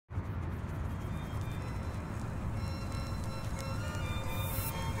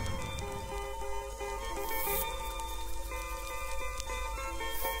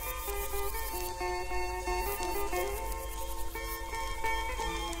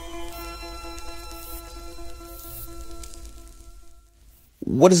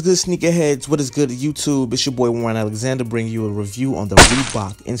What is good, sneakerheads? What is good, YouTube? It's your boy Warren Alexander bringing you a review on the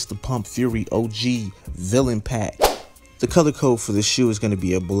Reebok INSTAPUMP Fury OG Villain Pack. The color code for the shoe is going to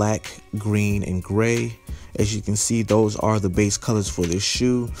be a black, green, and gray. As you can see, those are the base colors for this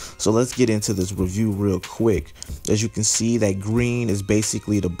shoe. So let's get into this review real quick. As you can see, that green is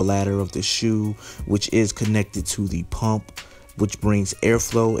basically the bladder of the shoe, which is connected to the pump, which brings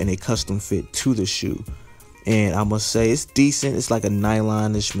airflow and a custom fit to the shoe. And I must say, it's decent. It's like a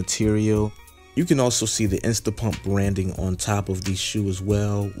nylon-ish material. You can also see the Instapump branding on top of the shoe as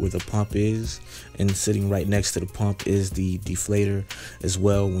well, where the pump is. And sitting right next to the pump is the deflator as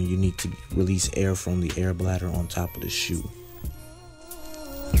well, when you need to release air from the air bladder on top of the shoe.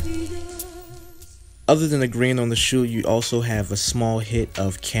 Other than the green on the shoe, you also have a small hit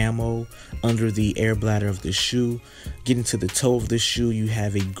of camo under the air bladder of the shoe. Getting to the toe of the shoe, you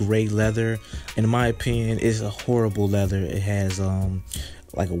have a gray leather. In my opinion, it's a horrible leather. It has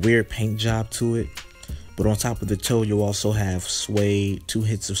like a weird paint job to it. But on top of the toe, you'll also have suede, 2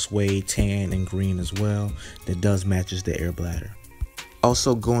 hits of suede, tan, and green as well. That does matches the air bladder.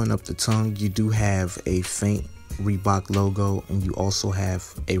 Also going up the tongue, you do have a faint Reebok logo, and you also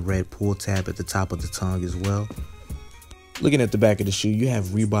have a red pull tab at the top of the tongue as well. Looking at the back of the shoe, you have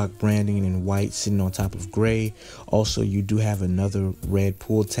Reebok branding in white sitting on top of gray. Also, you do have another red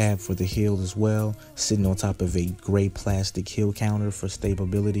pull tab for the heel as well, sitting on top of a gray plastic heel counter for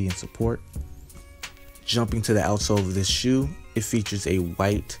stability and support. Jumping to the outsole of this shoe, it features a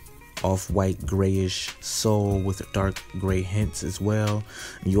white, off-white grayish sole with dark gray hints as well.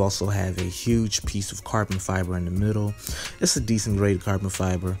 And you also have a huge piece of carbon fiber in the middle. It's a decent grade carbon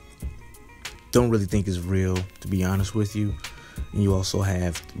fiber. Don't really think it's real, to be honest with you. And you also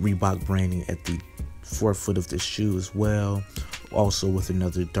have Reebok branding at the forefoot of the shoe as well, also with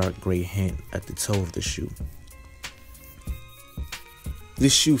another dark gray hint at the toe of the shoe.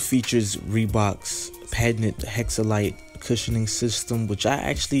 This shoe features Reebok's patented Hexalite cushioning system, which I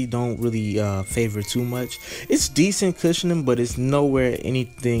actually don't really favor too much. It's decent cushioning, but it's nowhere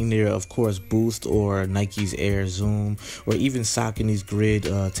anything near, of course, Boost or Nike's Air Zoom or even Saucony's Grid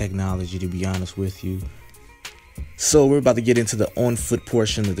technology, to be honest with you. So we're about to get into the on-foot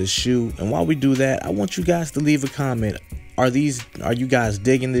portion of the shoe, and while we do that, I want you guys to leave a comment. Are you guys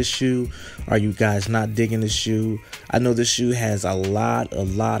digging this shoe? Are you guys not digging this shoe? I know this shoe has a lot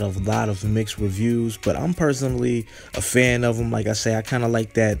of mixed reviews, but I'm personally a fan of them. Like I say, I kind of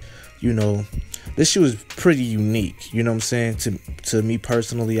like that, you know, this shoe is pretty unique, you know what I'm saying? To me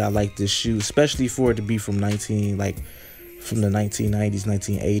personally, I like this shoe, especially for it to be from the 1990s,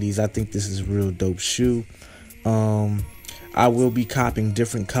 1980s. I think this is a real dope shoe. I will be copying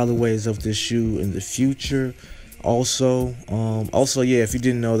different colorways of this shoe in the future. Also, yeah, if you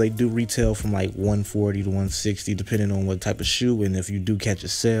didn't know, they do retail from like $140 to $160 depending on what type of shoe, and if you do catch a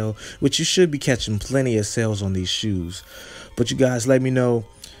sale, which you should be catching plenty of sales on these shoes. But you guys, let me know,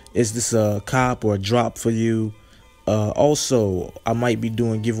 is this a cop or a drop for you? Also, I might be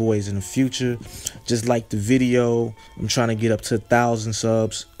doing giveaways in the future. Just like the video, I'm trying to get up to 1,000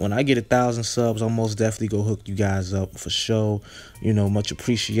 subs. When I get 1,000 subs, I'll most definitely go hook you guys up for sure. You know, much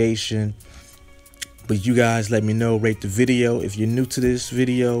appreciation. But you guys, let me know, rate the video. If you're new to this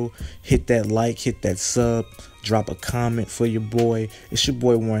video, hit that like, hit that sub, drop a comment for your boy. It's your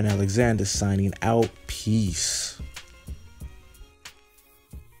boy Warren Alexander signing out. Peace.